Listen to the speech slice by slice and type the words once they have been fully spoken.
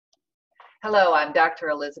Hello, I'm Dr.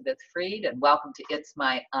 Elizabeth Freed, and welcome to It's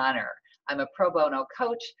My Honor. I'm a pro bono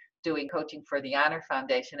coach doing coaching for the Honor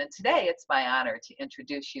Foundation, and today it's my honor to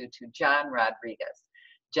introduce you to John Rodriguez.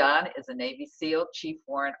 John is a Navy SEAL Chief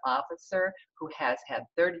Warrant Officer who has had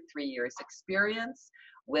 33 years experience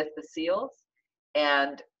with the SEALs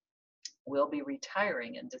and will be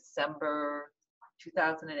retiring in December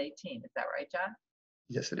 2018. Is that right, John?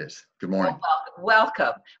 Yes, it is. Good morning.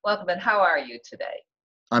 Welcome. And how are you today?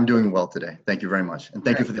 I'm doing well today. Thank you very much. And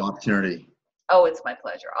thank you for the opportunity. Oh, it's my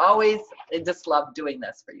pleasure. Always, I just love doing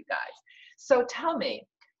this for you guys. So tell me,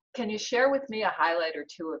 can you share with me a highlight or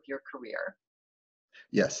two of your career?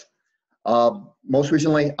 Yes. Most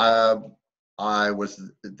recently, I was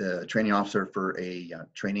the training officer for a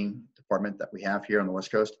training department that we have here on the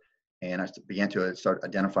West Coast. And I began to start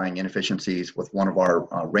identifying inefficiencies with one of our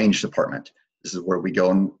range department. This is where we go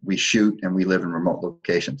and we shoot and we live in remote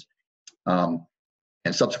locations.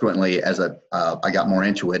 And subsequently, as I got more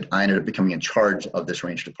into it, I ended up becoming in charge of this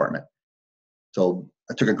range department. So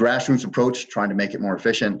I took a grassroots approach, trying to make it more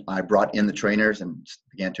efficient. I brought in the trainers and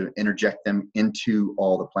began to interject them into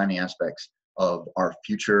all the planning aspects of our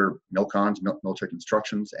future MILCONs, military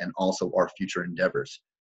constructions, and also our future endeavors.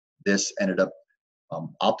 This ended up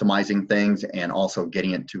optimizing things and also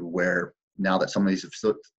getting it to where now that some of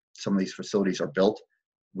these facilities are built,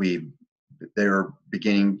 they're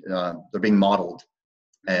being modeled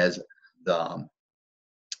as the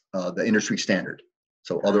industry standard.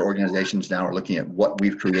 So other organizations now are looking at what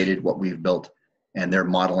we've created, what we've built, and they're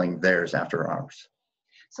modeling theirs after ours.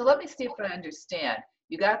 So let me see if I understand.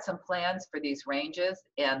 You got some plans for these ranges,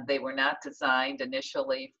 and they were not designed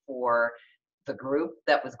initially for the group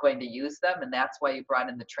that was going to use them, and that's why you brought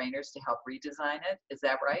in the trainers to help redesign it. Is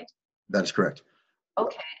that right? That is correct.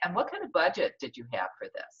 Okay, and what kind of budget did you have for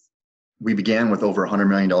this? We began with over $100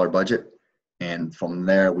 million budget. And from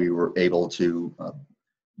there, we were able to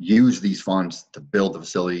use these funds to build the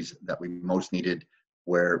facilities that we most needed,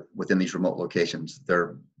 where within these remote locations,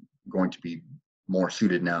 they're going to be more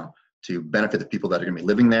suited now to benefit the people that are going to be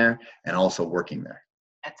living there and also working there.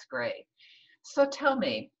 That's great. So tell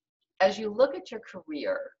me, as you look at your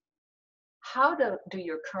career, how do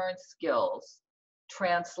your current skills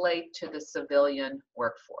translate to the civilian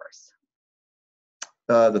workforce?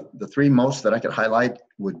 The three most that I could highlight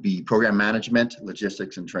would be program management,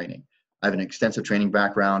 logistics, and training. I have an extensive training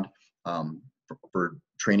background for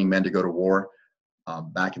training men to go to war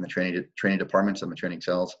back in the training departments and the training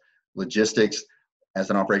cells. Logistics, as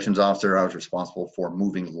an operations officer, I was responsible for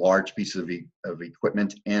moving large pieces of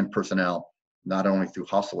equipment and personnel, not only through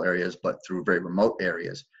hostile areas, but through very remote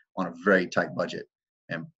areas on a very tight budget.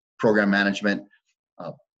 And program management,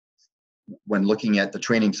 when looking at the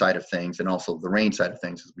training side of things and also the range side of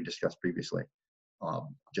things, as we discussed previously,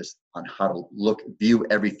 just on how to view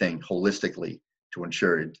everything holistically to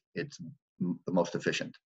ensure it's the most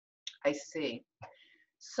efficient. I see.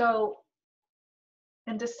 So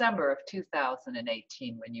in December of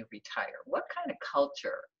 2018, when you retire, what kind of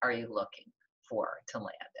culture are you looking for to land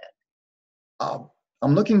in?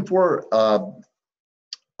 I'm looking for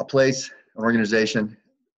a place, an organization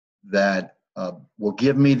that will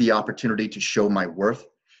give me the opportunity to show my worth,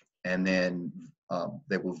 and then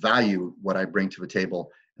they will value what I bring to the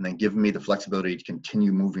table, and then give me the flexibility to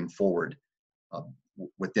continue moving forward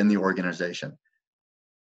within the organization.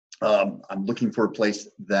 I'm looking for a place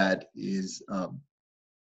that is a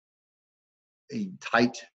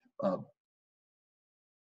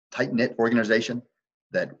tight-knit organization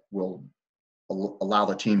that will allow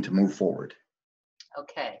the team to move forward.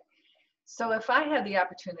 Okay. So if I had the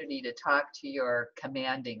opportunity to talk to your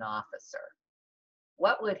commanding officer,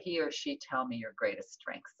 what would he or she tell me your greatest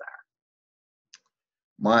strengths are?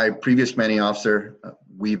 My previous commanding officer,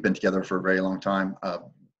 we've been together for a very long time.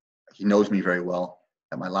 He knows me very well.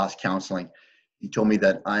 At my last counseling, he told me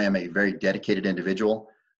that I am a very dedicated individual,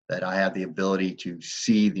 that I have the ability to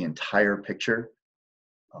see the entire picture,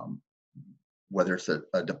 whether it's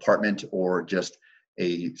a department or just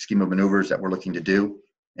a scheme of maneuvers that we're looking to do.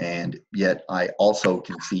 And yet I also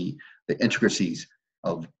can see the intricacies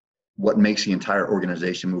of what makes the entire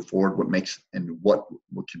organization move forward, what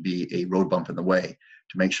could be a road bump in the way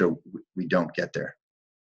to make sure we don't get there.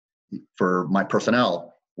 For my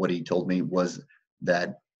personnel, what he told me was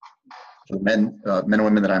that for the men and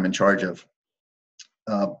women that I'm in charge of,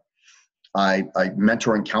 I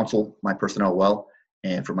mentor and counsel my personnel well.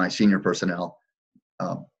 And for my senior personnel,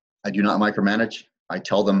 I do not micromanage. I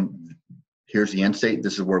tell them, here's the end state,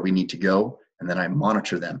 this is where we need to go, and then I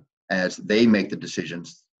monitor them as they make the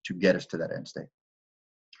decisions to get us to that end state.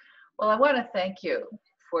 Well, I want to thank you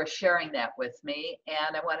for sharing that with me,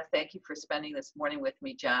 and I want to thank you for spending this morning with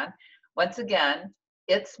me, John. Once again,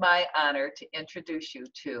 it's my honor to introduce you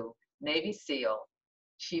to Navy SEAL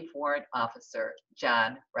Chief Warrant Officer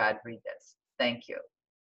John Rodriguez. Thank you.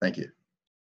 Thank you.